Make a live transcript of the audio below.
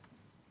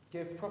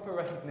give proper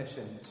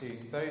recognition to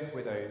those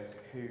widows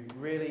who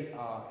really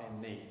are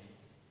in need.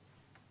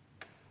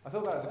 I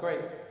thought that was a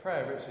great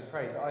prayer Richard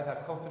prayed, that I'd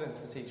have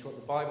confidence to teach what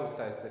the Bible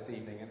says this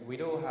evening, and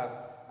we'd all have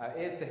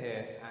ears to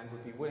hear and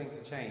would be willing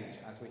to change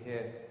as we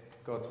hear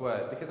God's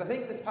word. Because I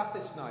think this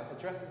passage tonight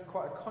addresses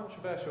quite a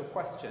controversial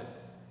question.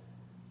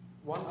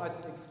 One I'd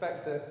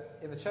expect that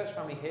in the church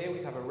family here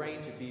we'd have a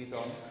range of views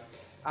on,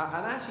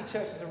 and actually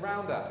churches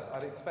around us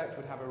I'd expect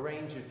would have a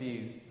range of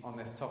views on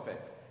this topic.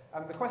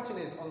 The question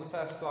is on the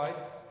first slide.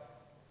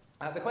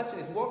 The question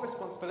is, what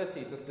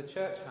responsibility does the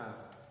church have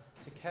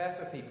to care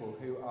for people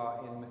who are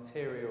in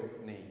material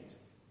need?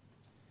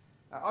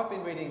 I've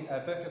been reading a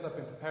book as I've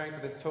been preparing for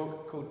this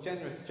talk called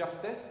Generous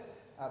Justice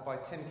by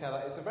Tim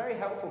Keller. It's a very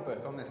helpful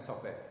book on this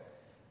topic,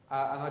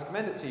 and I'd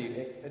commend it to you.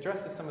 It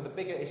addresses some of the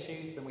bigger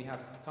issues than we have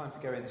time to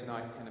go in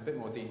tonight in a bit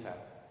more detail.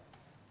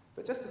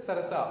 But just to set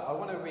us up, I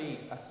want to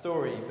read a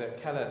story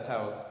that Keller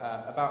tells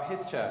about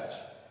his church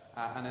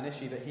and an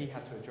issue that he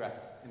had to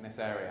address in this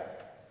area.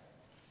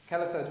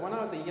 Keller says, "When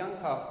I was a young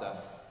pastor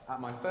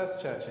at my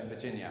first church in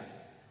Virginia,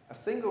 a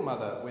single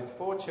mother with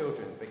 4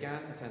 children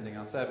began attending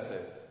our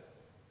services.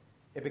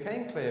 It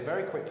became clear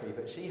very quickly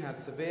that she had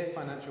severe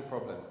financial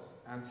problems,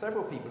 and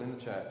several people in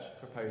the church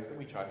proposed that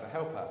we try to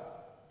help her.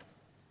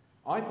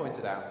 I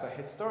pointed out that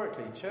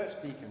historically church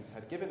deacons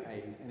had given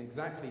aid in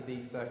exactly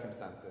these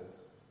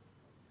circumstances.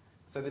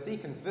 So the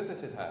deacons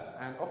visited her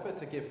and offered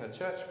to give her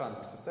church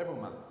funds for several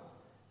months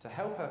to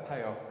help her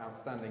pay off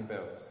outstanding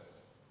bills.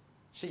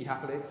 She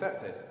happily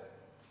accepted.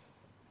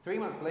 3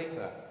 months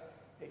later,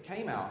 it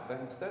came out that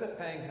instead of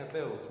paying her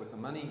bills with the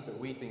money that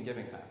we'd been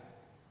giving her,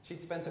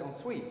 she'd spent it on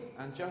sweets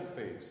and junk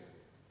food,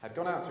 had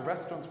gone out to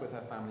restaurants with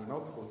her family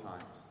multiple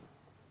times,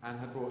 and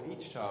had bought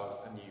each child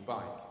a new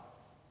bike.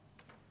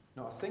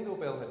 Not a single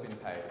bill had been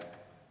paid,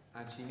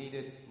 and she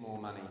needed more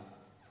money.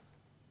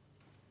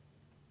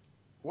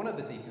 One of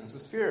the deacons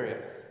was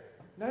furious.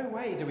 'No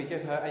way do we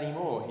give her any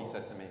more,' he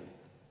said to me.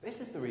 'This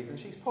is the reason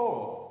she's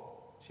poor.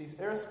 She's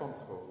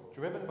irresponsible,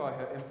 driven by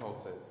her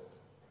impulses.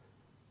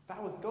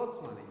 That was God's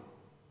money,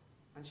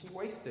 and she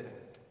wasted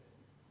it.'"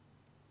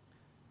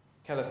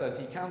 Keller says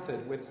he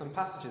countered with some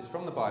passages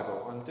from the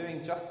Bible on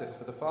doing justice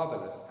for the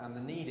fatherless and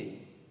the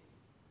needy.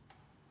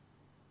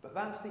 "But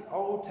that's the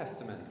Old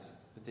Testament,"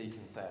 the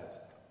deacon said,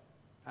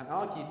 and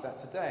argued that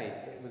today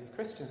it was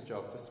Christians'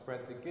 job to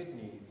spread the good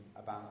news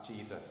about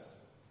Jesus.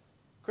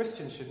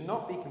 Christians should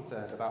not be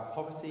concerned about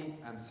poverty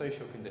and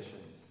social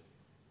conditions,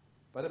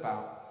 but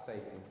about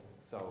saving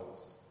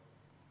souls.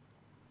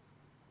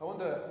 I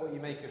wonder what you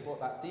make of what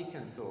that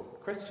deacon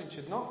thought. Christians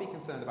should not be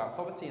concerned about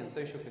poverty and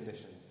social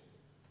conditions,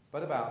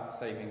 but about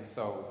saving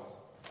souls.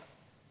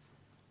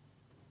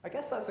 I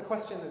guess that's the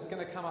question that's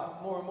going to come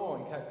up more and more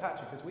in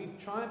Kirkpatrick as we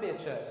try and be a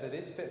church that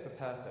is fit for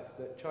purpose,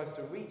 that tries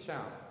to reach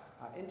out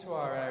into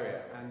our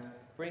area and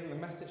bring the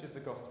message of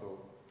the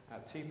gospel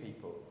to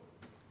people.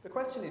 The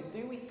question is,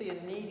 do we see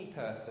a needy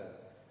person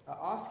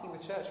asking the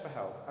church for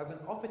help as an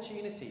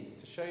opportunity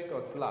to show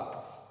God's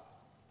love,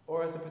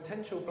 or as a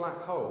potential black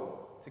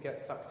hole to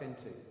get sucked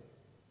into?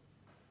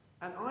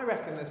 And I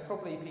reckon there's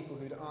probably people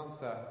who'd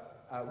answer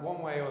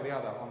one way or the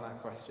other on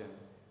that question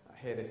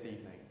here this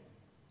evening.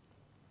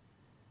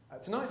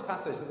 Tonight's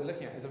passage that we're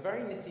looking at is a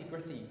very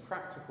nitty-gritty,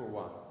 practical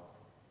one.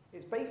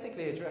 It's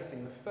basically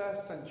addressing the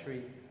first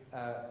century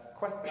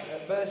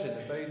version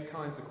of those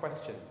kinds of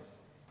questions.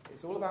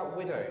 It's all about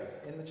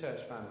widows in the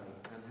church family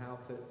and how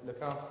to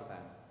look after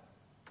them.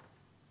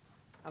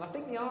 And I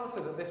think the answer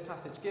that this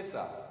passage gives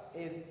us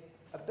is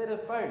a bit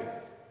of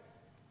both.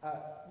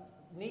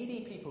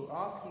 Needy people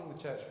asking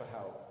the church for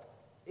help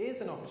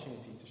is an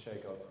opportunity to show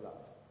God's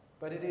love,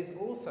 but it is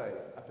also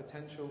a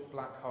potential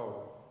black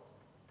hole.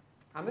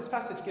 And this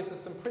passage gives us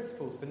some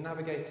principles for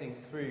navigating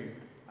through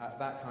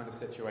that kind of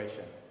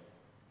situation.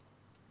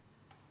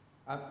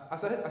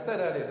 As I said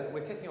earlier, that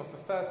we're kicking off the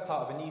first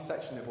part of a new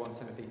section of 1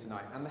 Timothy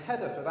tonight, and the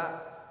header for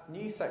that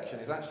new section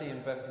is actually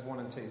in verses 1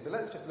 and 2. So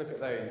let's just look at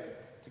those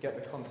to get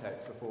the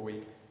context before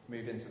we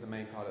move into the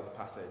main part of the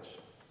passage.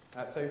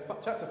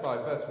 Chapter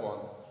 5, verse 1.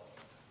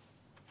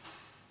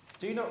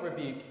 "Do not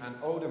rebuke an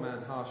older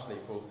man harshly,"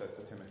 Paul says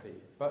to Timothy,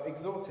 "but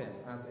exhort him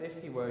as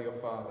if he were your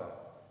father.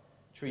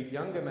 Treat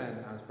younger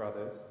men as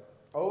brothers,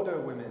 older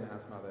women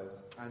as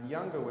mothers, and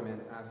younger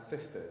women as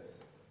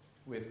sisters,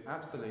 with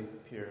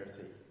absolute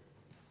purity."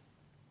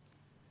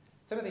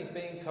 Timothy's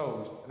being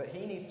told that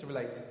he needs to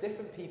relate to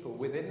different people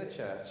within the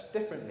church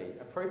differently,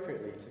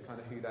 appropriately to kind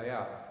of who they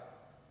are.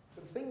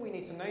 But the thing we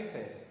need to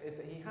notice is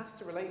that he has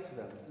to relate to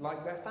them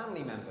like they're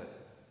family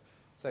members.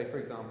 So, for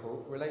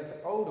example, relate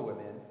to older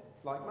women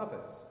like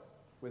mothers,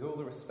 with all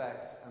the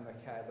respect and the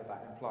care that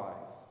that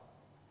implies.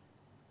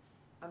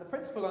 And the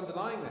principle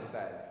underlying this,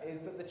 then,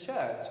 is that the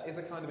church is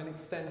a kind of an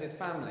extended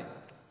family.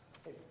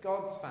 It's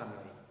God's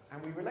family,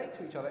 and we relate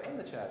to each other in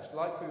the church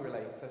like we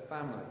relate to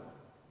family.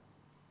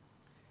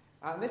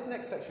 And this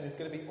next section is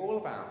going to be all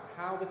about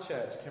how the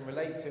church can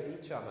relate to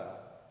each other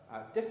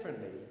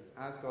differently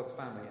as God's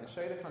family and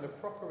show the kind of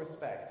proper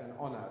respect and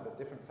honour that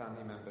different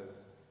family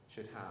members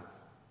should have.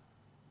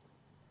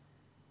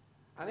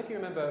 And if you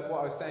remember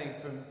what I was saying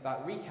from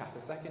that recap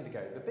a second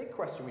ago, the big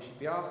question we should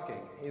be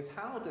asking is,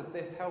 how does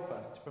this help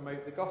us to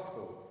promote the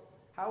gospel?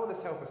 How will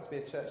this help us to be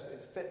a church that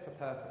is fit for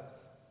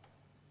purpose?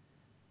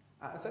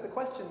 And so the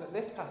question that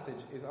this passage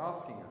is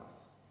asking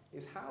us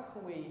is, how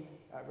can we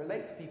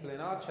relate to people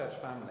in our church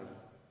family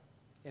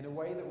in a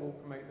way that will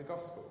promote the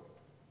gospel?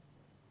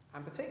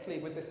 And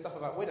particularly with this stuff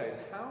about widows,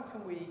 how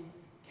can we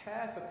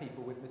care for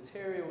people with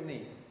material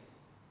needs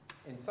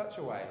in such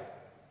a way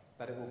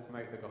that it will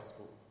promote the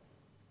gospel?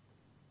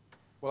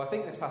 Well, I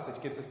think this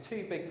passage gives us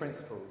two big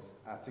principles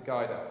to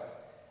guide us.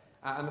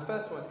 And the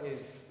first one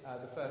is,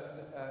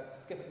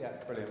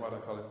 brilliant, well done,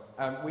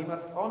 Colin. We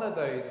must honour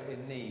those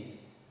in need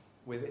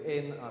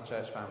within our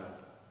church family.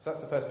 So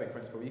that's the first big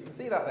principle. You can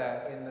see that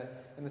there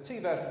in the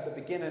two verses that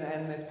begin and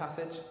end this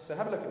passage. So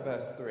have a look at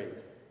verse 3.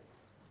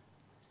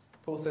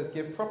 Paul says,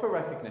 give proper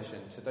recognition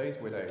to those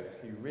widows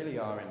who really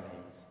are in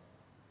need.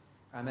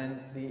 And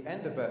then the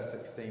end of verse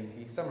 16,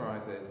 he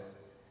summarises,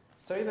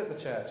 so that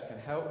the church can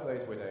help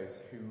those widows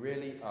who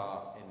really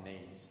are in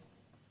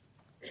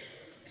need.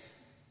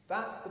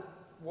 That's the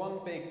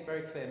one big,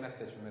 very clear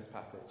message from this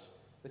passage.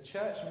 The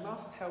church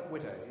must help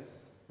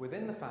widows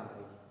within the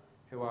family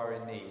who are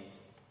in need.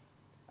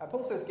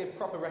 Paul says give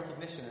proper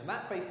recognition, and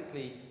that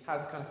basically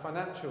has kind of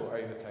financial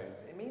overtones.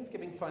 It means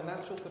giving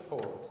financial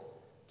support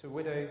to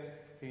widows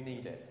who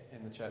need it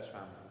in the church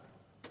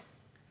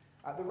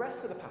family. The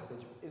rest of the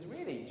passage is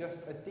really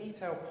just a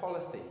detailed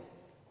policy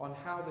on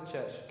how the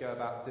church should go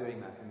about doing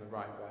that in the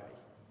right way.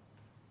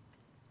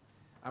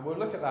 And we'll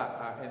look at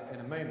that in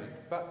a moment.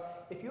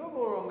 But if you're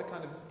more on the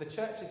kind of, the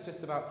church is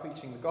just about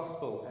preaching the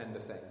gospel end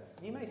of things,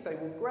 you may say,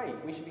 well, great,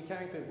 we should be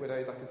caring for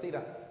widows, I can see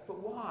that. But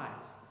why?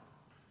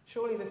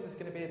 Surely this is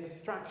going to be a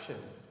distraction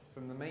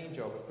from the main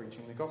job of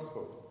preaching the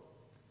gospel.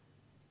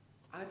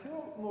 And if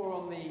you're more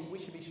on the, we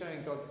should be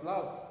showing God's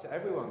love to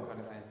everyone kind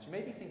of end, you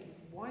may be thinking,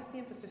 why is the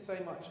emphasis so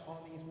much on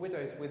these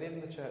widows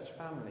within the church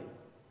family?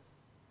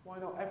 Why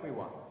not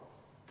everyone?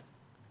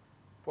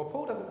 Well,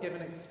 Paul doesn't give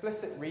an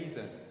explicit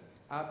reason,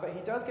 but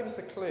he does give us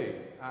a clue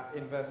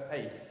in verse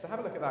 8. So have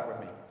a look at that with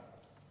me.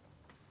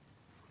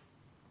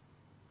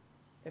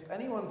 If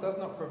anyone does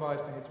not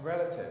provide for his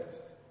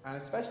relatives, and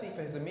especially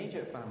for his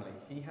immediate family,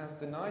 he has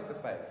denied the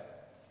faith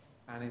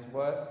and is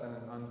worse than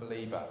an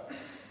unbeliever.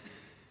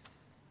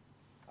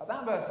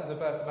 That verse is a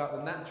verse about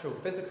the natural,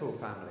 physical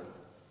family.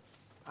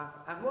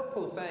 And what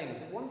Paul's saying is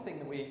that one thing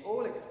that we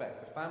all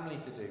expect a family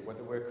to do,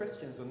 whether we're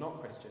Christians or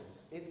not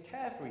Christians, is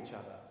care for each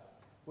other.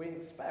 We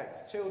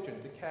expect children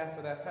to care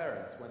for their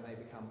parents when they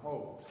become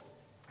old.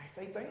 If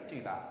they don't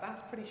do that,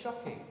 that's pretty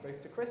shocking,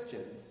 both to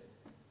Christians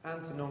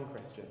and to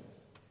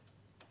non-Christians.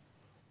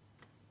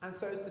 And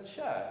so as the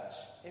church,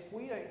 if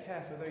we don't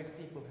care for those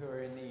people who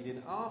are in need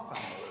in our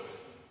family,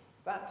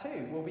 that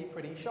too will be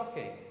pretty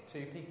shocking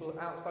to people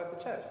outside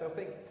the church. They'll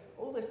think,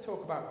 all this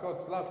talk about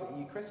God's love that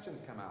you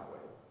Christians come out with,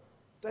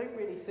 don't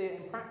really see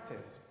it in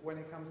practice when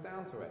it comes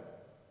down to it.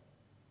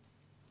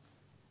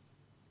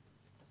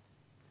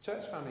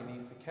 Church family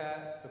needs to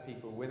care for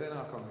people within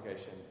our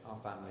congregation, our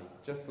family,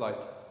 just like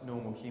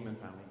normal human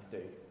families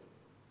do.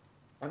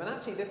 And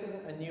actually, this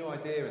isn't a new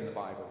idea in the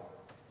Bible.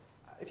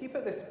 If you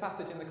put this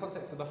passage in the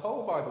context of the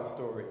whole Bible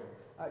story,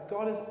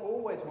 God has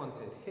always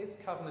wanted his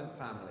covenant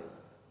family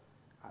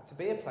to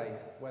be a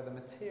place where the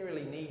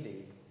materially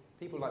needy,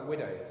 people like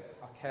widows,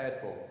 are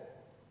cared for.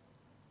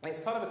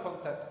 It's part of a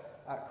concept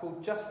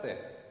called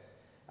justice.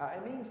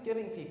 It means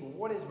giving people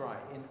what is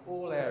right in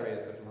all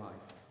areas of life.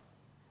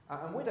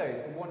 And widows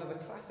are one of the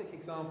classic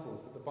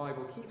examples that the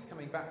Bible keeps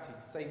coming back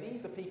to say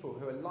these are people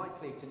who are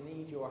likely to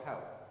need your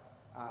help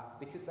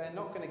because they're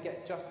not going to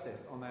get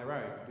justice on their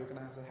own. You're going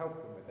to have to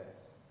help them with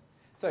this.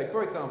 So,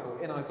 for example,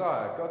 in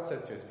Isaiah, God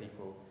says to his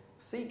people,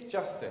 seek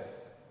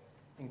justice,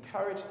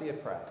 encourage the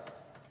oppressed,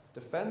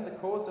 defend the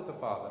cause of the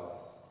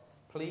fatherless,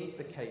 plead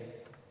the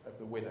case of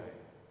the widow.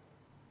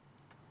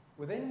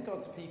 Within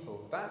God's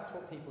people, that's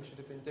what people should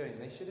have been doing.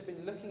 They should have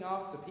been looking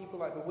after people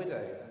like the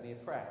widow and the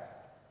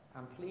oppressed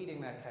and pleading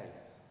their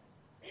case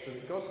so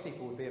that God's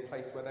people would be a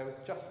place where there was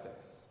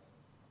justice.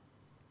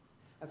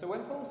 And so when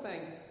Paul's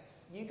saying,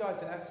 you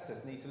guys in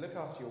Ephesus need to look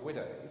after your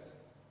widows,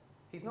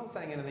 he's not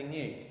saying anything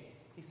new.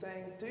 He's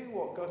saying, do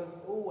what God has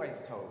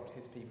always told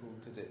his people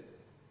to do.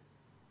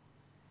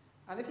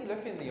 And if you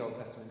look in the Old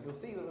Testament, you'll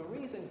see that the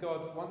reason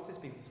God wants his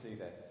people to do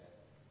this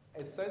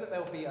is so that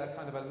there'll be a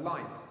kind of a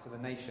light to the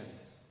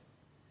nations.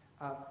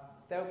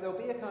 There'll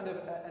be a kind of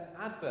an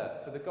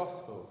advert for the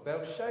gospel.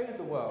 They'll show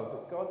the world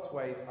that God's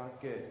ways are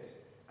good,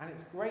 and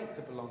it's great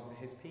to belong to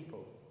his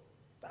people.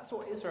 That's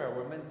what Israel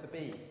were meant to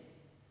be.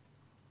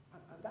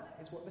 And that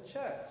is what the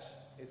church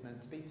is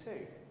meant to be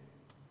too.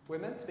 We're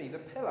meant to be the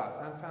pillar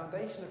and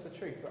foundation of the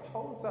truth that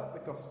holds up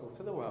the gospel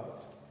to the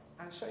world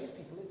and shows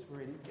people it's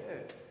really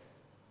good.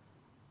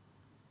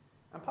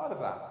 And part of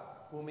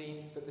that will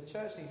mean that the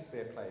church needs to be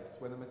a place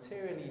where the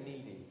materially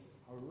needy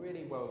are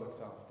really well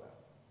looked after.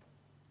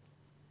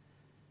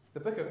 The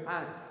book of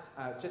Acts,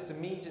 just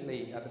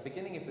immediately at the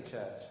beginning of the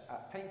church,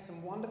 paints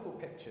some wonderful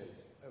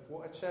pictures of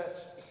what a church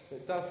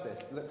that does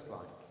this looks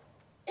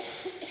like.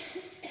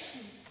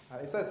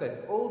 It says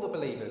this: all the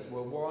believers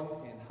were one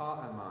in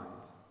heart and mind.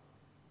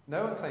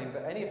 No one claimed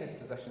that any of his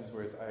possessions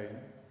were his own,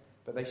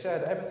 but they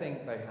shared everything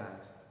they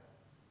had.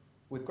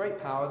 With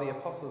great power, the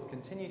apostles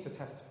continued to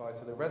testify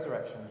to the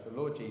resurrection of the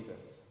Lord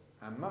Jesus,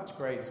 and much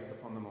grace was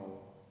upon them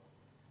all.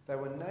 There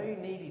were no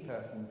needy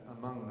persons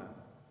among them,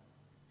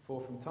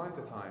 for from time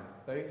to time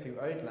those who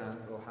owed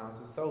lands or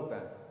houses sold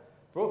them,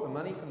 brought the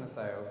money from the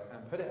sales,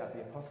 and put it at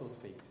the apostles'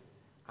 feet,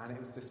 and it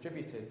was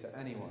distributed to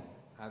anyone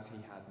as he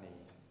had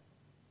need.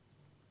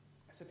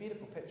 It's a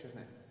beautiful picture, isn't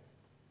it?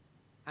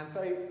 And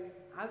so,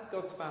 as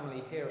God's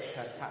family here at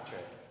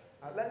Kirkpatrick,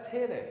 let's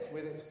hear this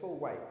with its full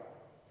weight.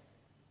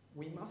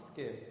 We must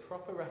give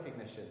proper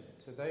recognition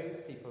to those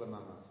people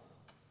among us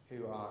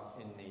who are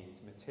in need,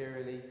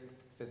 materially,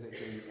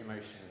 physically,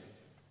 emotionally.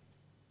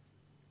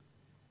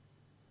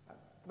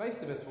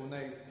 Most of us will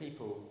know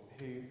people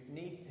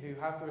who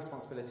have the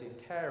responsibility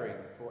of caring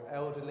for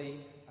elderly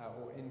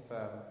or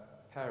infirm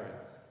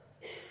parents.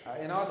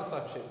 In our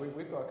discipleship,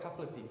 we've got a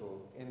couple of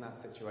people in that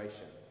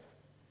situation.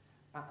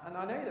 And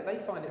I know that they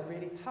find it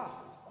really tough.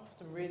 It's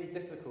often really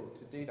difficult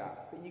to do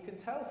that. But you can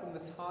tell from the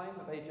time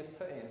that they just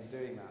put in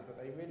doing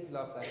that they really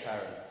love their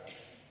parents.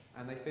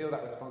 And they feel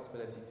that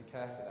responsibility to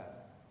care for them.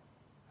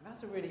 And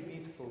that's a really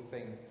beautiful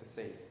thing to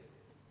see.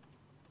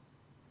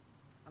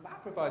 And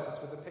that provides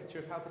us with a picture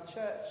of how the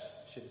church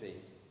should be.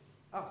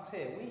 Us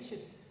here, we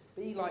should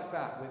be like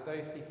that with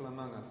those people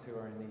among us who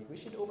are in need. We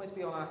should almost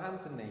be on our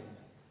hands and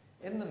knees,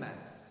 in the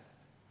mess,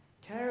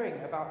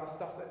 caring about the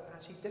stuff that's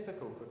actually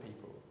difficult for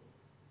people.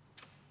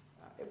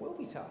 It will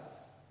be tough,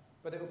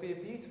 but it will be a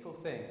beautiful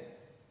thing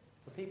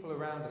for people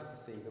around us to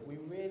see that we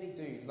really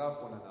do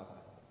love one another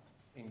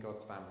in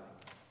God's family.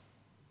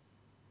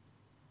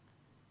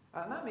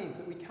 And that means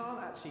that we can't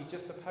actually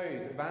just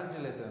oppose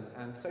evangelism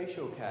and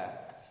social care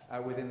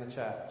within the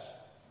church.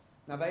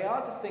 Now, they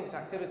are distinct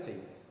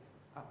activities,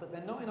 but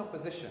they're not in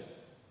opposition.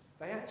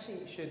 They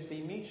actually should be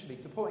mutually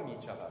supporting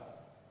each other.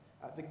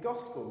 The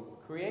gospel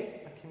creates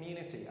a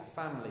community, a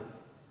family,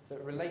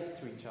 that relates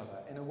to each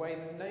other in a way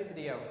that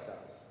nobody else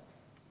does.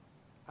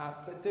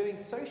 But doing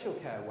social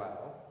care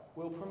well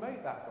will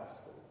promote that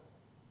gospel.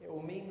 It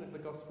will mean that the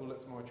gospel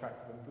looks more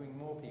attractive and bring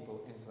more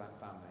people into that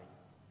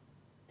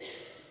family.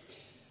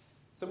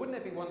 So wouldn't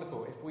it be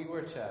wonderful if we were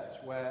a church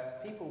where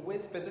people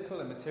with physical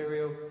and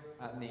material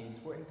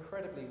needs were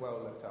incredibly well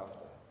looked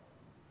after?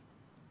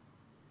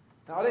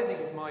 Now, I don't think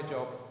it's my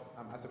job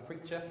as a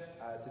preacher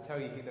to tell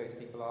you who those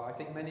people are. I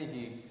think many of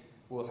you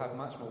will have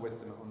much more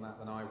wisdom on that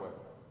than I will.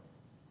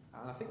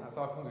 And I think that's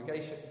our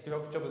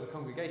job as a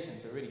congregation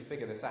to really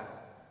figure this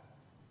out.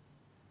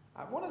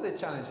 One of the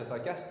challenges, I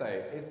guess,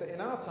 though, is that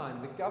in our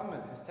time, the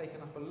government has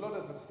taken up a lot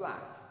of the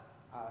slack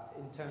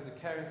in terms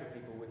of caring for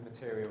people with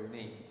material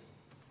need.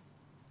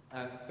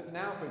 But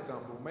now, for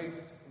example,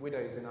 most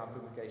widows in our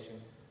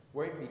congregation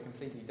won't be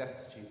completely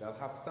destitute. They'll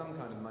have some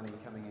kind of money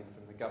coming in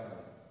from the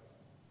government.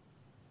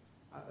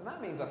 And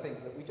that means, I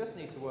think, that we just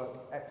need to work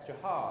extra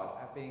hard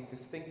at being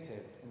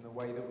distinctive in the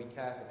way that we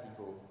care for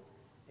people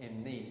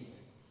in need.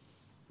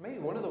 Maybe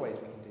one of the ways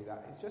we can do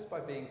that is just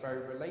by being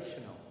very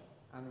relational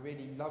and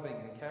really loving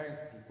and caring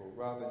for people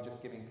rather than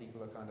just giving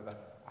people a kind of a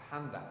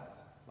handout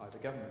like the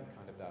government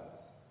kind of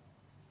does.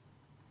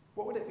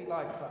 What would it be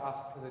like for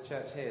us as a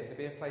church here to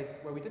be a place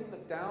where we didn't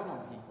look down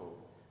on people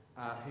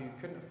who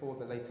couldn't afford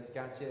the latest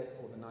gadget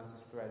or the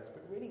nicest threads,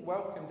 but really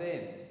welcomed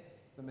in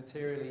the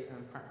materially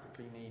and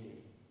practically needy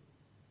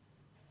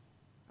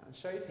and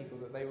showed people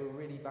that they were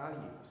really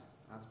valued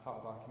as part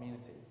of our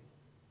community?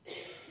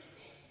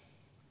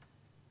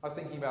 I was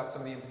thinking about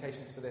some of the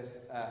implications for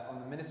this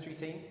on the ministry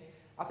team.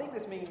 I think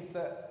this means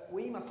that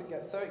we mustn't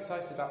get so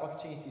excited about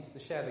opportunities to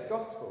share the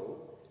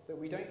gospel that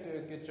we don't do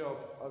a good job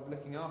of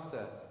looking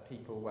after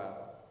people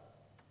well.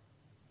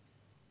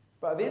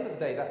 But at the end of the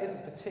day, that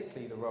isn't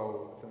particularly the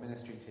role of the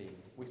ministry team.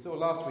 We saw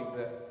last week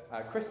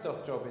that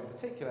Christoph's job in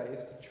particular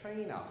is to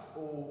train us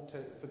all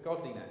for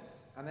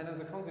godliness. And then as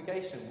a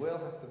congregation, we'll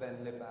have to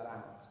then live that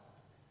out.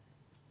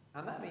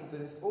 And that means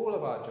that it's all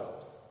of our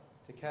jobs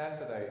to care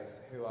for those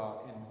who are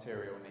in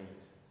material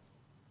need.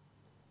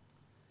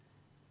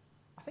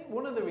 I think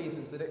one of the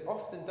reasons that it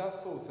often does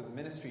fall to the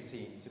ministry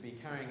team to be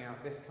carrying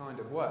out this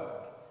kind of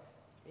work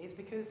is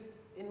because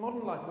in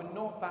modern life we're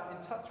not that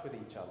in touch with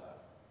each other.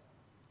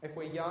 If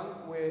we're young,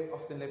 we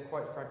often live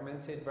quite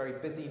fragmented, very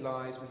busy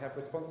lives. We have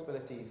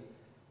responsibilities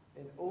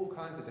in all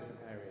kinds of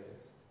different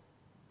areas,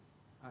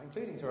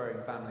 including to our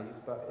own families,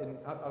 but in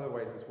other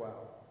ways as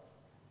well.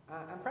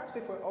 And perhaps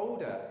if we're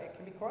older, it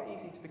can be quite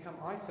easy to become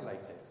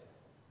isolated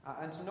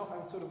and to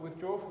not sort of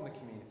withdraw from the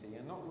community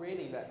and not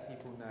really let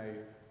people know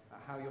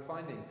how you're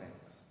finding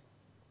things.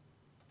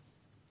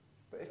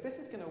 But if this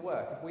is going to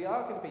work, if we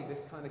are going to be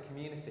this kind of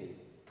community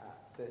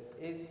that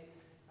is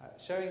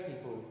showing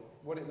people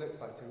what it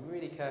looks like to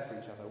really care for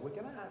each other, we're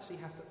going to actually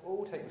have to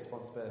all take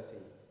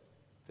responsibility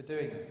for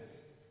doing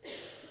this.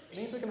 It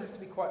means we're going to have to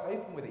be quite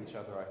open with each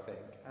other, I think,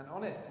 and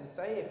honest and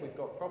say if we've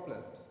got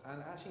problems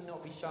and actually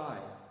not be shy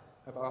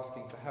of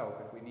asking for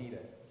help if we need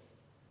it.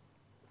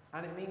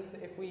 And it means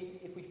that if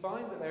we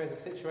find that there is a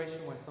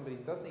situation where somebody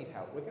does need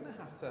help, we're going to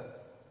have to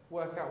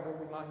work out what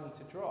we might need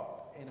to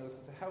drop in order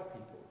to help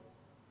people.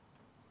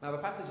 Now, the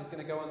passage is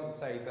going to go on and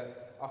say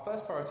that our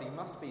first priority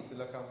must be to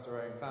look after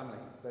our own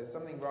families. There's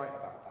something right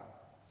about that.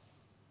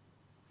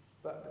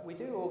 But we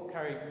do all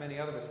carry many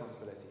other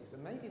responsibilities,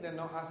 and maybe they're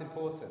not as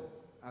important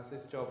as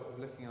this job of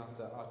looking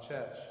after our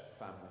church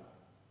family.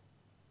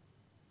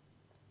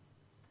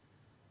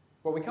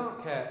 Well, we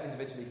can't care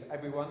individually for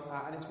everyone,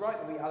 and it's right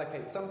that we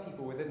allocate some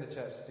people within the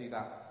church to do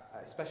that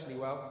especially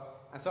well.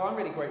 And so I'm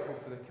really grateful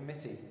for the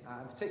committee,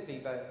 and particularly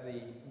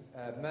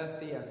the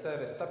Mercy and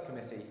Service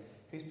Subcommittee,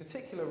 whose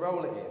particular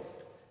role it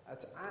is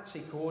to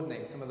actually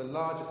coordinate some of the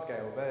larger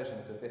scale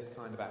versions of this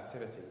kind of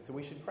activity. So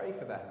we should pray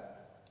for them.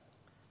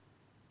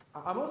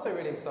 I'm also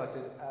really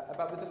excited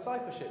about the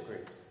discipleship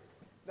groups.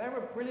 They're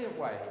a brilliant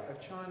way of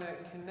trying to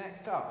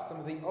connect up some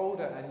of the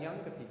older and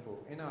younger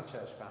people in our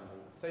church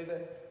family so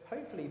that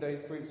hopefully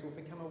those groups will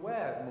become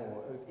aware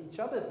more of each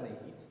other's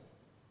needs,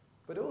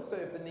 but also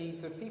of the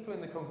needs of people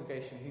in the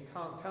congregation who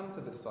can't come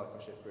to the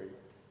discipleship group,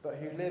 but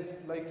who live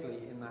locally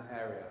in that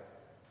area.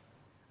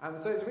 And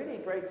so it's really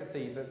great to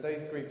see that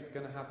those groups are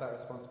going to have that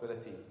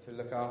responsibility to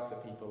look after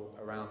people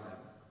around them.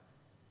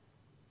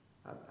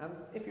 And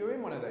if you're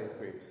in one of those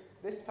groups,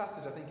 this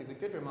passage I think is a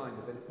good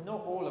reminder that it's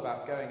not all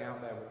about going out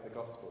there with the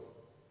gospel.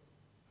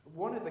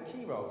 One of the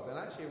key roles, and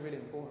actually a really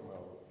important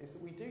role, is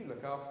that we do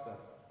look after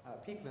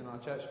people in our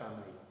church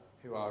family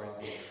who are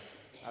in need.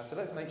 So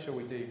let's make sure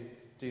we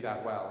do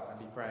that well and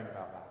be praying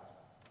about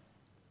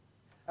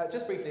that.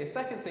 Just briefly, a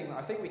second thing that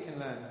I think we can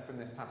learn from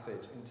this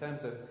passage in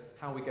terms of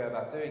how we go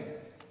about doing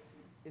this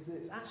is that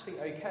it's actually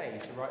okay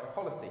to write a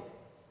policy.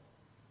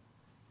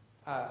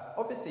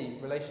 Obviously,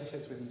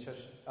 relationships with each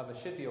other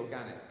should be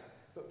organic,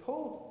 but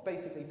Paul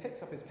basically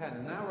picks up his pen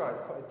and now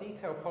writes quite a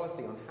detailed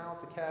policy on how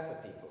to care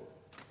for people.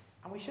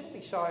 And we shouldn't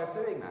be shy of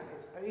doing that.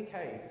 It's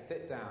okay to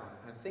sit down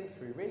and think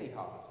through really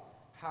hard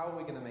how are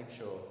we going to make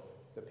sure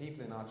that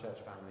people in our church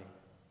family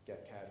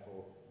get cared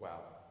for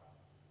well.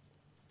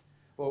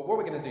 Well, what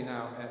we're going to do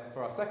now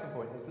for our second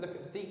point is look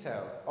at the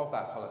details of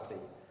that policy.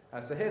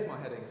 So here's my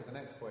heading for the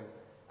next point.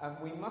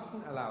 We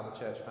mustn't allow the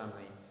church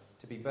family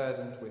to be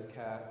burdened with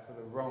care for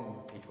the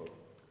wrong people.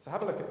 So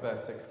have a look at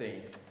verse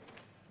 16.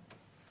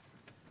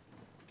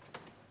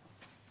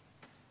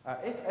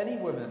 If any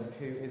woman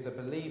who is a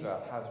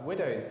believer has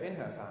widows in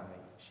her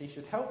family, she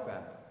should help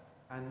them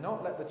and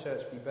not let the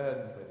church be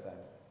burdened with them,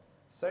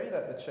 so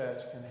that the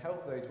church can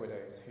help those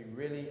widows who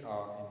really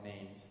are in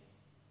need.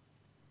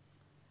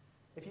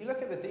 If you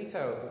look at the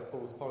details of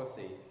Paul's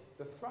policy,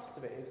 the thrust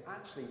of it is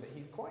actually that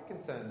he's quite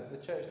concerned that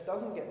the church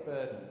doesn't get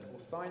burdened or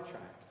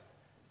sidetracked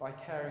by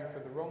caring for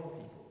the wrong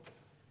people,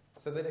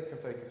 so that it can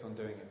focus on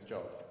doing its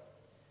job.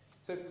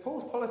 So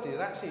Paul's policy is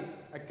actually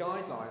a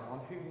guideline on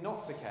who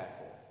not to care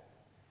for.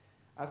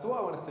 So what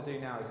I want us to do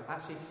now is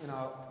actually, in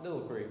our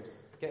little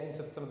groups, get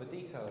into some of the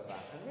detail of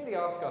that and really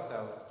ask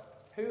ourselves,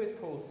 who is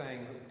Paul saying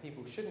that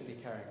people shouldn't be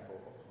caring for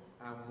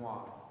and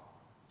why?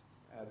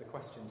 The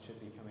question should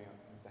be coming up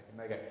in a second.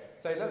 There you go.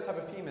 So let's have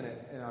a few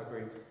minutes in our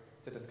groups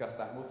to discuss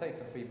that, and we'll take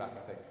some feedback,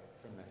 I think,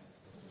 from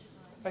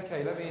this.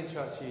 Okay, let me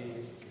interrupt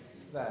you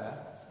there.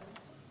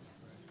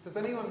 Does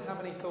anyone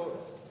have any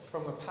thoughts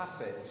from the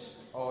passage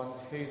on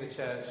who the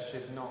church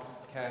should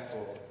not care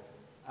for?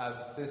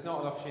 So it's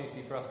not an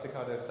opportunity for us to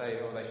kind of say,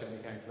 oh, they shouldn't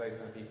be caring for those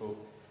kind of people.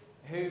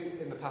 Who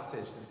in the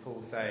passage does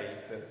Paul say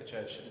that the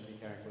church shouldn't be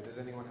caring for? Does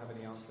anyone have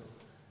any answers?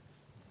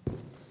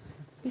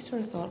 We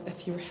sort of thought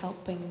if you're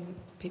helping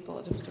people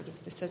at a sort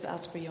of, this says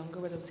as for younger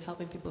widows,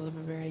 helping people at a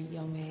very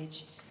young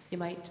age, you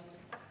might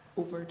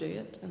overdo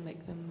it and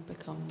make them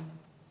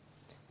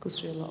go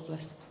through a lot of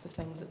lists of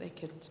things that they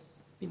could,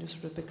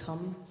 sort of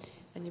become,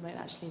 and you might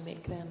actually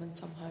make them and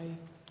somehow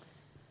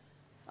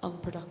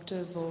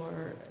unproductive,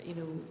 or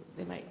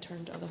they might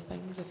turn to other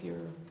things if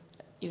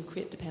you're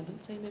create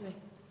dependency maybe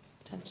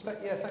potentially.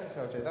 Yeah, thanks,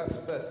 LJ. That's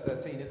verse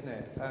 13, isn't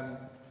it?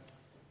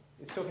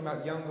 It's talking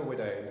about younger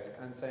widows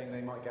and saying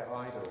they might get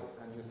idle,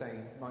 and you're saying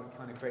it might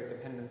kind of create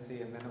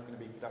dependency and they're not going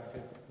to be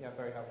productive. Yeah,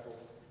 very helpful.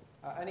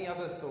 Any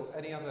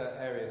other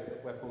areas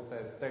where Paul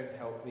says don't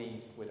help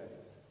these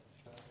widows?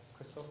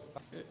 Christoph?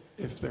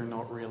 If they're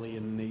not really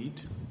in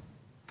need,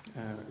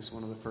 is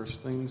one of the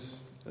first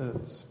things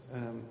that's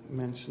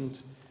mentioned.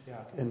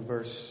 Yeah. In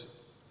verse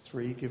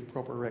 3, give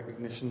proper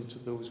recognition to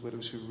those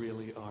widows who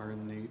really are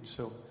in need.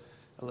 So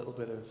a little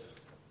bit of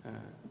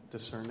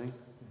discerning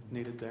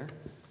needed there.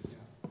 Yeah.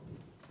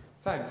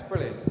 Thanks,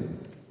 brilliant.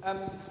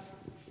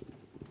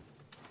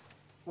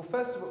 Well,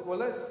 first of all,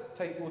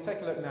 we'll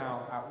take a look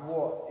now at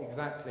what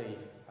exactly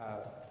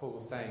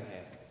Paul's saying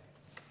here.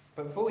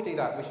 But before we do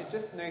that, we should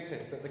just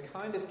notice that the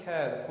kind of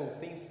care that Paul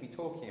seems to be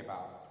talking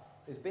about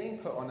is being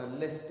put on a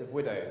list of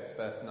widows,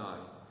 verse 9.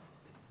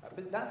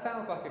 But that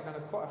sounds like a kind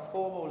of quite a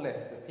formal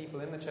list of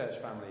people in the church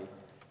family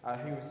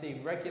who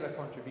receive regular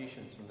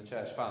contributions from the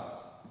church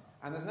funds.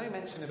 And there's no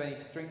mention of any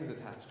strings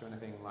attached or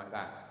anything like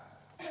that.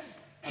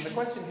 And the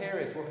question here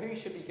is, well, who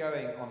should be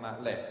going on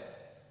that list?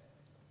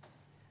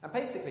 And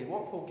basically,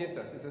 what Paul gives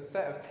us is a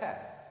set of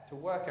tests to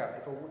work out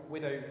if a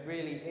widow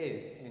really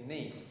is in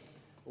need,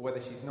 or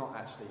whether she's not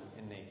actually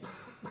in need.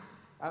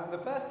 And the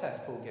first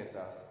test Paul gives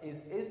us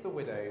is the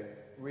widow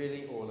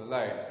really all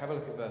alone? Have a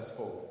look at verse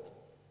 4.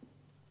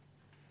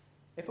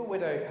 If a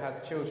widow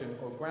has children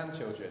or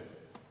grandchildren,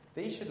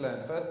 these should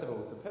learn first of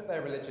all to put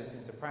their religion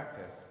into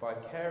practice by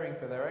caring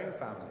for their own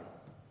family,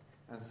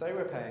 and so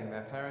repaying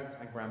their parents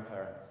and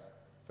grandparents,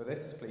 for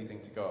this is pleasing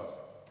to God.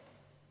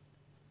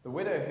 The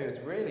widow who is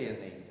really in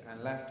need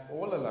and left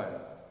all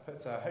alone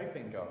puts her hope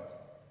in God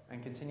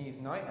and continues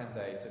night and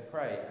day to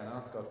pray and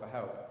ask God for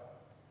help.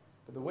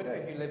 But the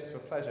widow who lives for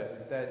pleasure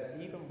is dead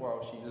even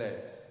while she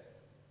lives.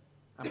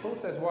 And Paul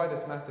says why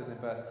this matters in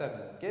verse 7.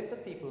 Give the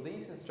people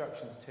these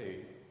instructions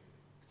too,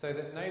 so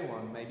that no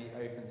one may be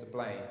open to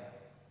blame.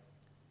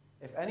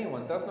 If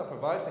anyone does not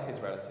provide for his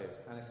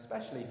relatives, and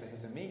especially for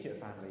his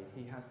immediate family,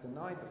 he has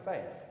denied the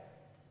faith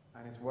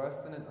and is worse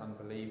than an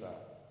unbeliever.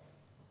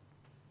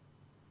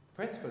 The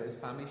principle is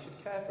families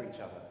should care for each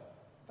other.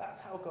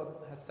 That's how God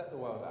has set the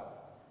world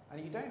up.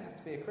 And you don't have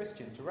to be a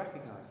Christian to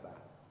recognise that.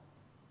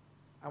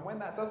 And when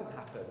that doesn't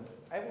happen,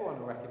 everyone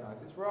will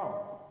recognise it's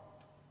wrong.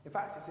 In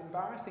fact, it's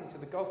embarrassing to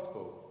the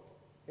gospel.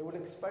 It will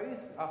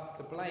expose us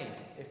to blame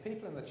if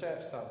people in the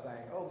church start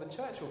saying, oh, the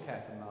church will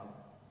care for none.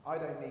 I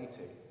don't need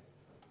to.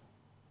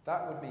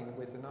 That would mean that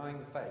we're denying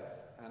the faith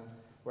and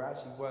we're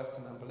actually worse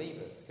than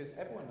unbelievers, because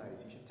everyone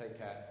knows you should take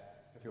care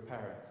of your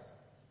parents.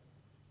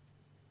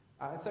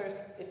 And so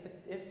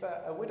if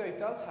a widow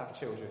does have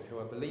children who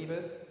are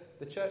believers,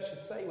 the church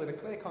should say with a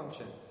clear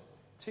conscience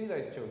to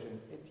those children,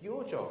 it's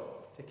your job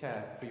to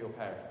care for your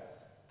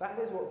parents. That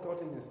is what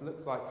godliness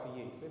looks like for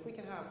you. So if we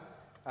can have,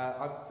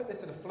 I've put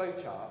this in a flow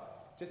chart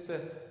just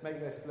to make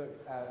this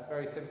look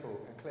very simple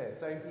and clear.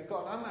 So you've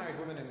got an unmarried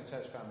woman in the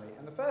church family,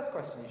 and the first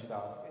question you should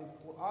ask is,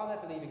 well, are there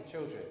believing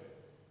children?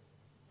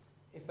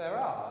 If there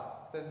are,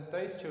 then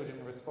those children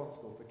are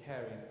responsible for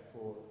caring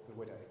for the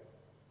widow.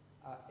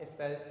 If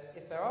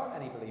there aren't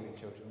any believing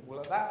children, well,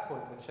 at that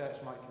point the church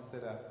might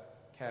consider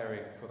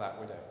caring for that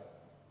widow.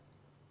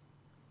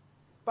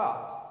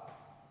 But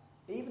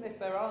even if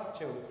there are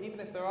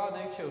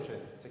no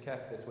children to care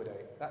for this widow,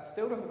 that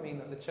still doesn't mean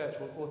that the church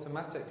will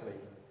automatically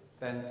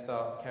then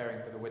start caring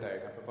for the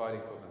widow and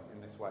providing for them in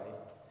this way.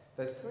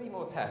 There's 3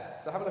 more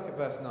tests. So have a look at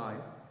verse 9.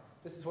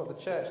 This is what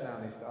the church now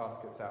needs to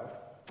ask itself.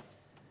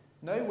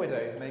 No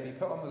widow may be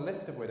put on the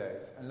list of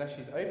widows unless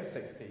she's over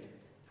 60,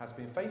 has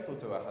been faithful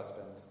to her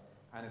husband,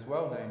 and is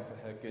well known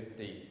for her good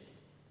deeds.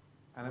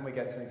 And then we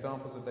get some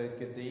examples of those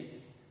good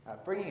deeds.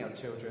 Bringing up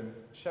children,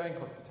 showing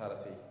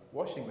hospitality,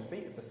 washing the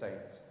feet of the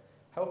saints,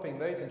 helping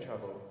those in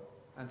trouble,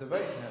 and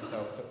devoting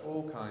herself to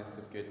all kinds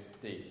of good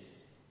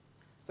deeds.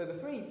 So the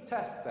 3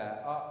 tests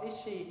there are,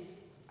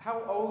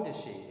 how old is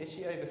she? Is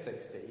she over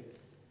 60?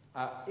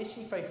 Is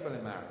she faithful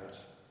in marriage?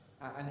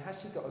 And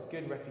has she got a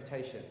good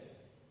reputation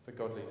for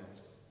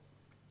godliness?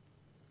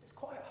 It's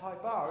quite a high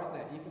bar, isn't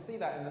it? You can see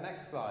that in the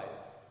next slide.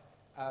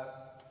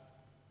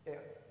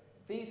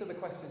 These are the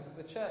questions that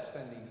the church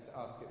then needs to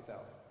ask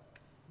itself.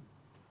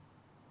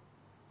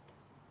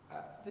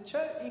 The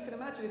church, you can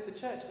imagine if the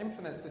church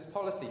implements this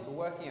policy for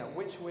working out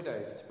which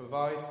widows to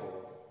provide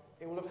for,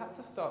 it will have had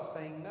to start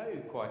saying no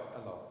quite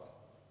a lot.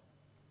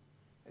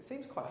 It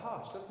seems quite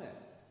harsh, doesn't it?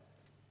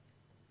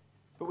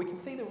 But we can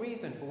see the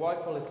reason for why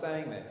Paul is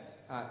saying this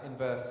in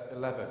verse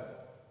 11.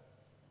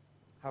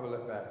 Have a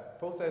look there.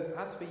 Paul says,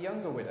 as for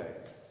younger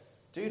widows,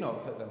 do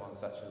not put them on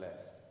such a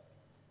list.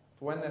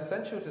 For when their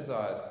sensual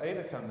desires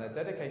overcome their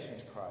dedication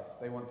to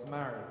Christ, they want to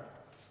marry.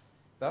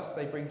 Thus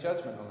they bring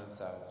judgment on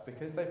themselves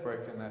because they've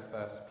broken their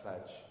first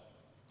pledge.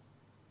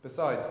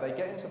 Besides, they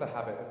get into the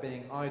habit of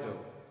being idle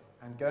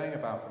and going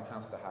about from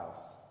house to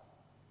house.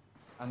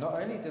 And not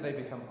only do they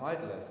become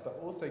idlers, but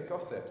also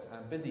gossips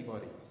and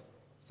busybodies,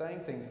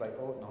 saying things they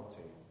ought not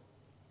to.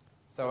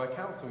 So I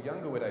counsel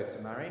younger widows to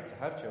marry, to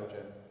have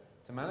children,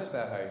 to manage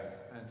their homes,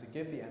 and to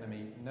give the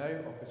enemy no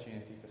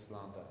opportunity for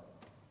slander.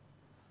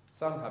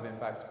 Some have in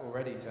fact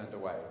already turned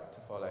away to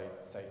follow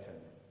Satan.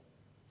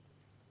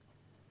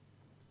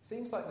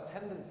 Seems like the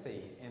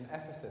tendency in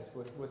Ephesus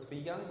was for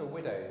younger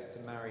widows to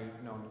marry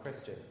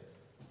non-Christians.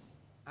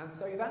 And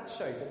so that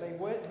showed that they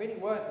really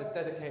weren't as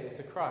dedicated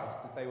to Christ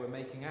as they were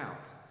making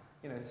out.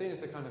 As soon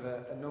as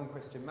a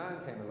non-Christian man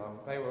came along,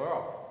 they were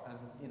off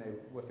and,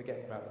 were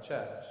forgetting about the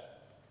church.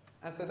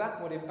 And so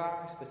that would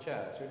embarrass the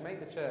church. It would make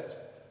the church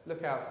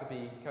look out to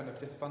be kind of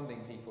just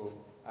funding people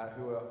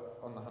who are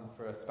on the hunt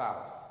for a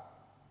spouse.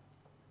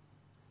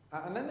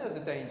 And then there was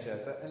a danger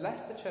that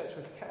unless the church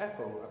was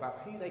careful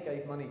about who they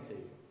gave money to,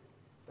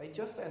 they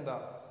just end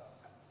up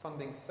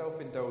funding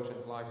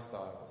self-indulgent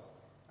lifestyles.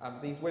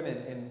 These women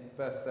in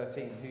verse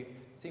 13 who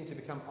seem to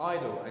become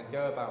idle and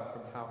go about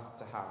from house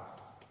to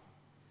house.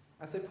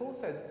 And so Paul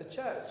says, the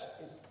church,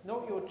 it's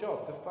not your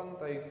job to fund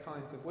those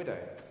kinds of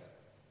widows.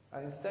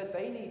 Instead,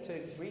 they need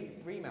to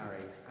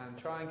remarry and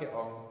try and get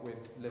on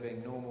with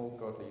living normal,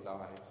 godly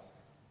lives.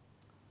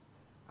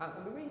 And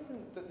the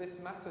reason that this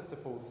matters to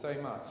Paul so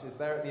much is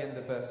there at the end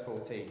of verse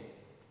 14.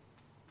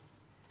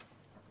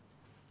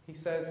 He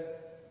says,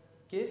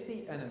 give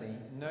the enemy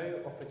no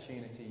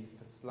opportunity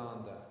for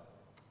slander.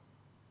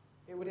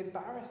 It would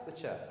embarrass the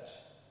church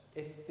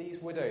if these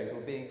widows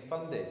were being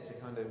funded to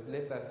kind of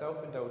live their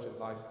self-indulgent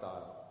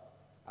lifestyle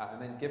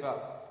and then give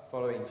up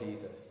following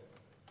Jesus,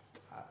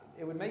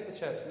 it would make the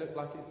church look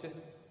like it's just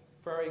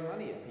throwing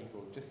money at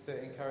people just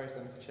to encourage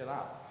them to chill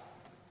out.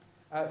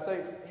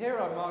 So here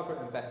are Margaret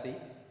and Betty.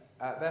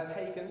 They're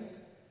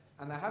pagans,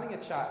 and they're having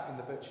a chat in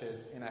the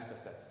butcher's in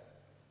Ephesus.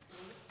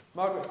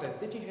 Margaret says,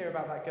 "Did you hear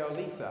about that girl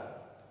Lisa?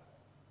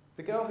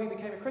 The girl who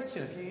became a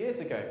Christian a few years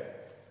ago.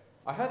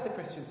 I heard the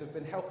Christians have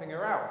been helping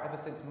her out ever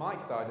since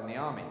Mike died in the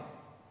army."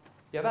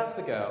 "Yeah, that's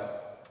the girl.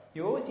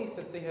 You always used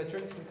to see her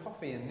drinking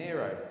coffee in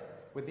Nero's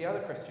with the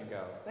other Christian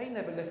girls. They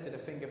never lifted a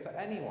finger for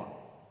anyone.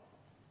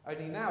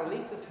 Only now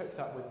Lisa's hooked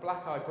up with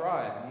Black Eye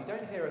Brian, and you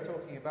don't hear her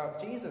talking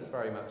about Jesus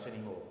very much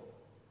anymore."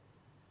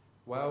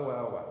 Well,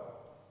 well, well.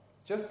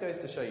 Just goes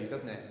to show you,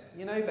 doesn't it?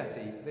 You know,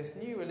 Betty, this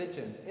new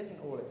religion isn't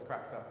all it's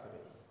cracked up to be.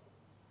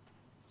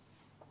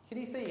 Can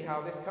you see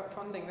how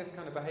funding this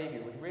kind of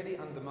behaviour would really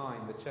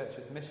undermine the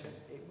church's mission?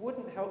 It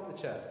wouldn't help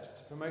the church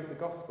to promote the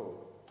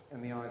gospel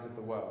in the eyes of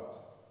the world.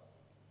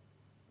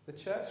 The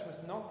church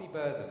must not be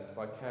burdened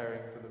by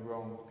caring for the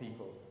wrong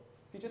people.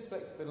 If you just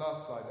flick to the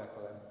last slide there,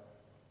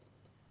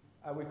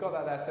 Colin. We've got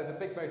that there. So the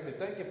big motive,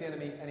 don't give the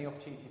enemy any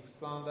opportunity for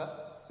slander.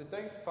 So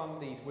don't fund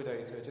these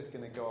widows who are just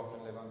going to go off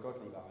and live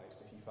ungodly lives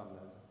if you fund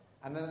them.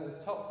 And then at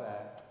the top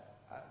there,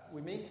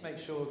 we need to make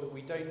sure that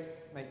we don't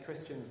make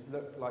Christians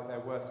look like they're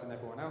worse than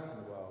everyone else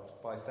in the world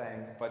by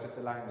just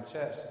allowing the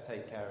church to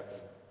take care of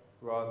them,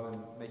 rather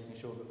than making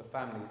sure that the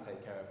families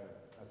take care of them,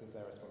 as is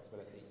their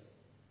responsibility.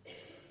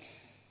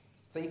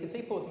 So you can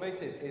see Paul's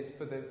motive is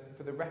for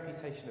the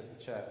reputation of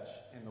the church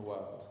in the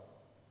world.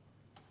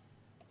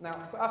 Now,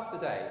 for us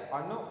today,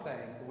 I'm not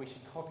saying that we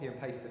should copy and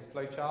paste this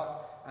flowchart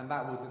and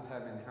that will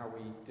determine how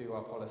we do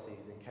our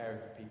policies in caring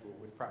for people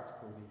with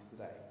practical needs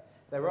today.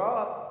 There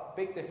are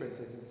big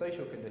differences in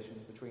social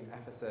conditions between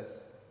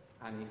Ephesus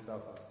and East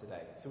Belfast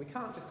today, so we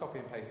can't just copy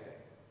and paste it.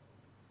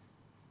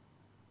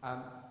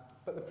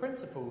 But the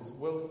principles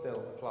will still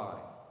apply.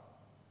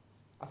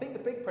 I think the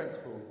big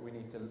principle we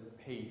need to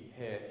heed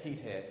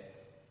here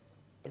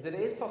is that it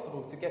is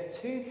possible to get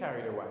too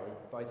carried away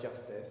by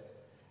justice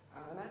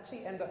and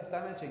actually end up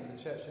damaging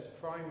the church's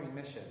primary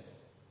mission,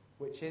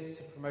 which is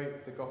to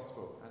promote the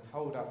gospel and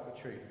hold up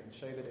the truth and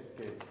show that it's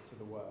good to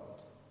the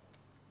world.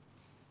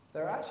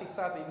 There are actually,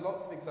 sadly,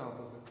 lots of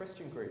examples of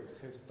Christian groups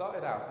who have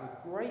started out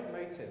with great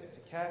motives to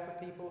care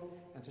for people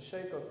and to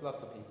show God's love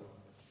to people,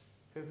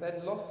 who have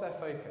then lost their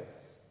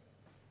focus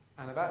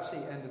and have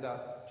actually ended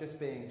up just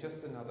being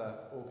just another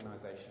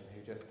organisation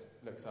who just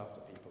looks after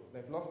people.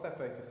 They've lost their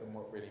focus on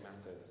what really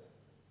matters.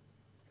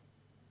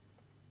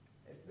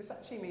 This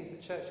actually means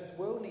that churches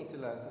will need to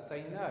learn to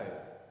say no.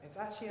 It's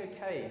actually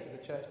okay for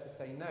the church to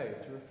say no,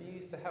 to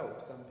refuse to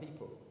help some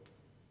people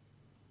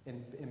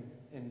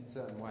in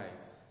certain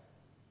ways.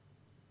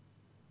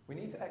 We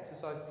need to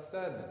exercise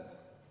discernment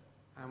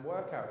and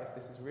work out if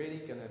this is really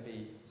going to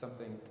be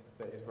something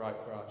that is right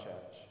for our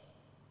church.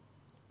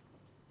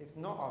 It's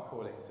not our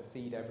calling to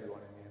feed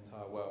everyone in the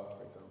entire world,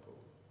 for example.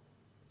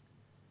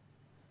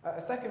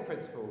 A second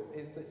principle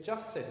is that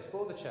justice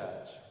for the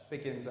church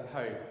begins at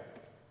home.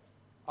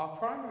 Our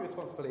primary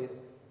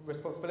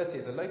responsibility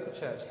as a local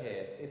church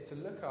here is to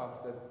look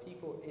after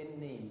people in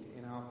need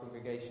in our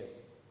congregation.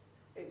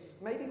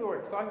 It's maybe more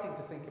exciting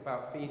to think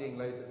about feeding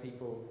loads of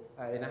people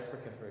in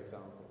Africa, for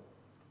example.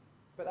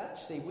 But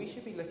actually, we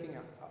should be looking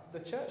at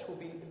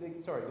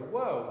the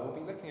world will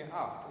be looking at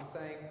us and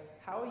saying,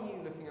 how are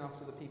you looking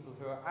after the people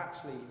who are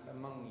actually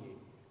among you?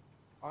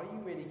 Are you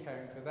really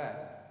caring for them?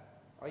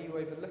 Are you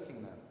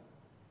overlooking them?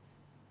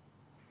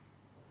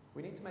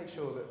 We need to make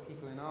sure that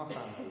people in our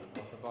family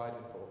are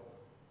provided for.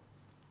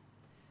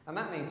 And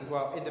that means as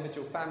well,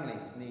 individual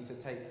families need to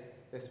take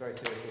this very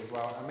seriously as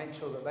well and make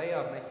sure that they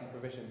are making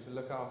provision to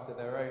look after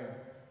their own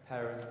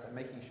parents and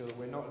making sure that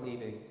we're not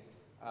leaving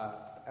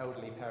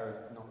elderly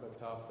parents not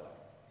looked after.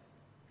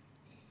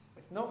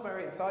 It's not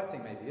very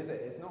exciting maybe, is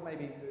it? It's not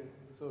maybe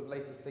the sort of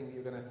latest thing that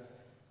you're going to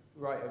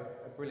write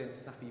a brilliant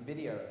snappy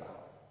video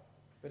about.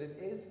 But it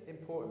is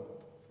important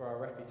for our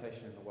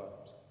reputation in the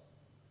world.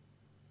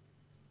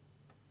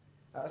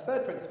 A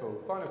third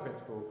principle, final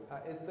principle,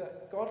 is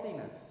that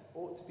godliness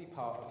ought to be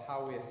part of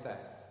how we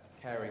assess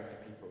caring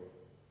for people.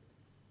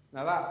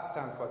 Now that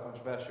sounds quite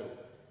controversial,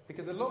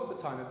 because a lot of the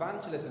time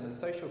evangelism and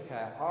social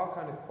care are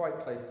kind of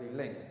quite closely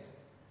linked.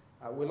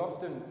 We'll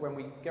often, when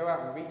we go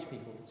out and reach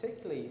people,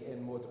 particularly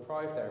in more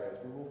deprived areas,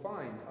 we will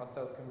find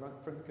ourselves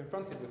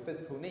confronted with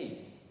physical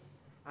need.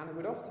 And it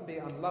would often be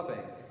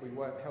unloving if we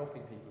weren't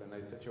helping people in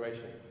those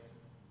situations.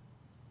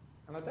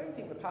 And I don't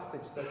think the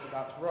passage says that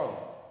that's wrong.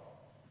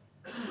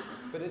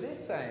 But it is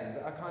saying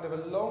that a kind of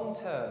a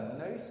long-term,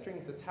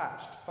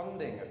 no-strings-attached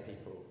funding of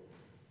people,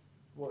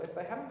 well, if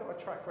they haven't got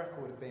a track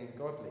record of being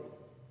godly,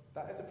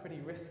 that is a pretty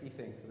risky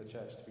thing for the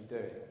church to be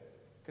doing.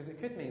 Because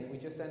it could mean that we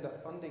just end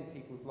up funding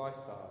people's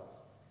lifestyles.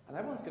 And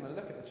everyone's going to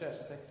look at the church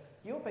and say,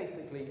 you're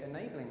basically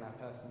enabling that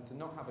person to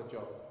not have a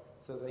job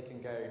so that they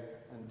can go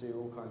and do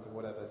all kinds of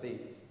whatever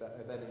deeds that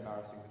are then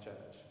embarrassing the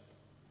church.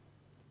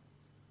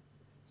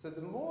 So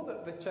the more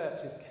that the church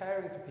is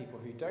caring for people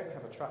who don't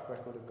have a track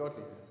record of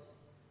godliness,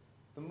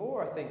 the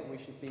more I think we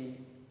should be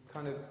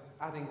kind of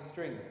adding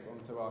strings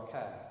onto our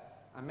care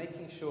and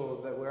making sure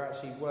that we're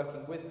actually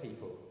working with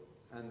people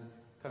and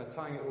kind of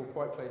tying it all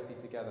quite closely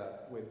together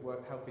with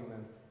work, helping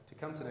them to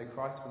come to know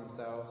Christ for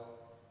themselves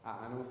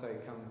and also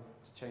come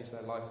to change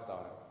their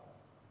lifestyle.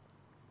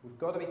 We've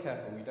got to be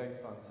careful we don't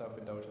fund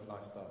self-indulgent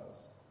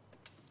lifestyles.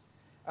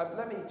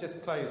 Let me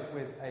just close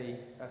with a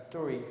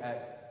story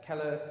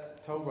Keller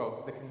told,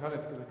 well, the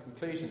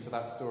conclusion to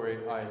that story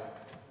I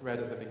read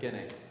at the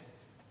beginning.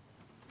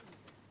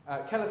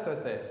 Keller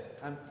says this,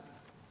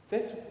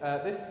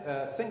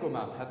 this single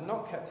mum had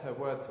not kept her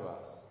word to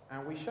us,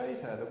 and we showed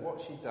her that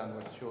what she'd done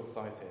was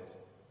short-sighted.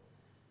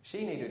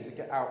 She needed to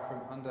get out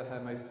from under her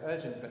most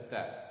urgent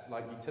debts,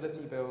 like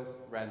utility bills,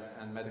 rent,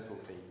 and medical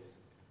fees.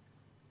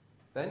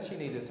 Then she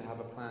needed to have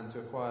a plan to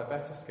acquire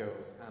better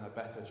skills and a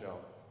better job.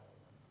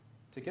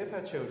 To give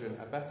her children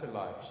a better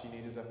life, she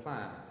needed a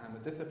plan and the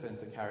discipline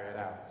to carry it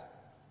out.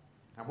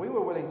 And we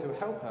were willing to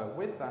help her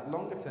with that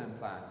longer-term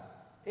plan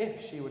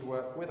if she would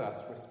work with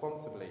us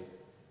responsibly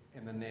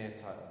in the near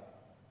term.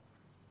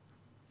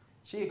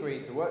 She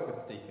agreed to work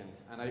with the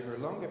deacons, and over a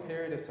longer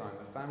period of time,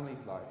 the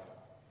family's life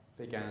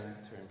began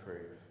to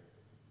improve.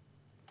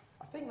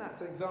 I think that's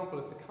an example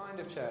of the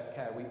kind of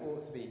care we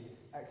ought to be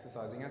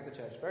exercising as the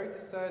church. Very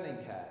discerning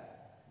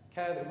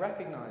care that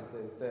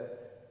recognises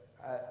that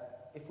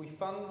if we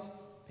fund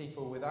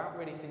people without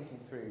really thinking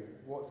through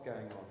what's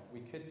going on,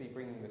 we could be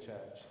bringing the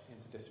church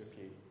into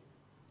disrepute.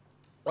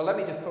 Well, let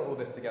me just put all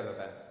this together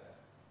then.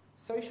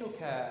 Social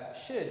care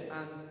should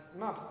and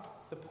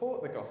must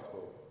support the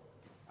gospel,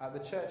 the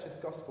church's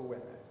gospel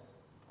witness.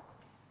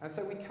 And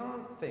so we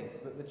can't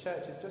think that the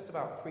church is just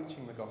about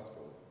preaching the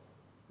gospel.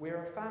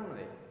 We're a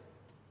family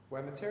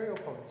where material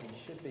poverty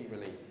should be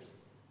relieved.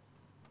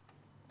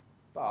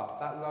 But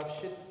that love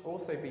should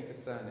also be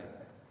discerning.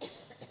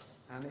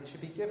 And it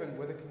should be given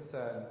with a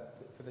concern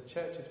for the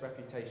church's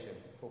reputation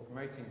for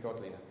promoting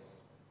godliness.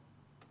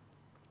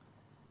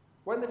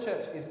 When the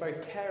church is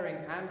both caring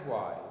and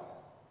wise,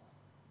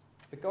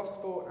 the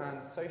gospel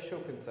and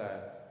social concern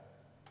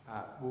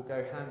will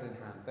go hand in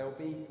hand. They'll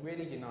be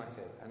really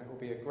united, and it will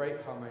be a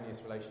great harmonious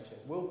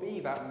relationship. We'll be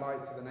that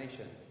light to the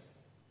nations.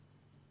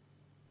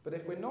 But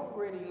if we're not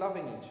really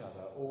loving each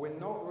other, or we're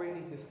not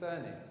really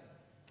discerning,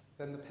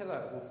 then the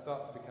pillar will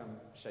start to become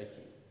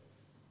shaky.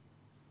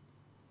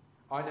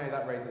 I know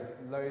that raises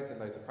loads and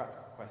loads of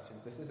practical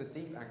questions. This is a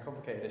deep and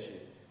complicated issue.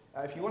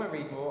 If you want to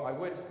read more, I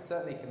would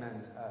certainly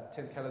commend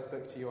Tim Keller's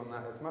book to you on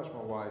that. It's much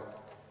more wise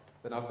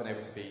than I've been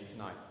able to be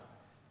tonight.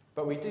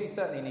 But we do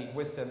certainly need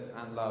wisdom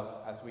and love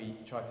as we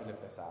try to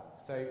live this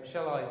out. So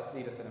shall I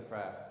lead us in a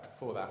prayer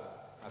for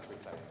that as we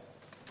close?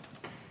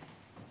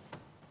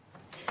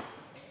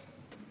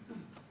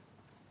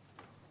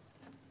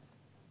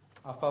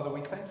 Our Father,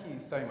 we thank you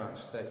so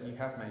much that you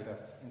have made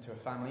us into a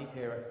family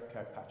here at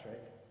Kirkpatrick.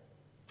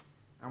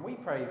 And we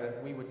pray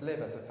that we would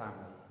live as a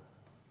family.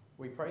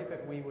 We pray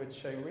that we would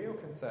show real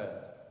concern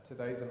to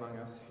those among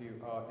us who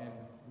are in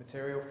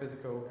material,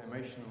 physical,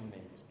 emotional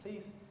need.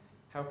 Please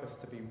help us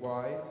to be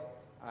wise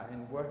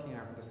in working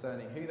out and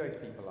discerning who those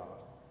people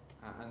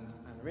are and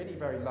really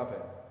very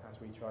loving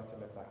as we try to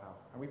live that out.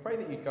 And we pray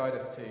that you'd guide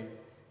us too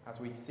as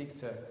we seek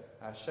to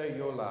show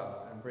your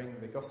love and bring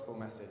the gospel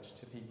message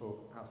to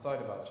people outside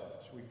of our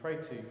church. We pray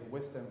too for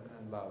wisdom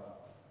and love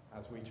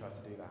as we try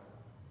to do that.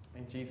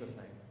 In Jesus'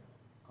 name,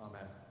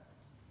 amen.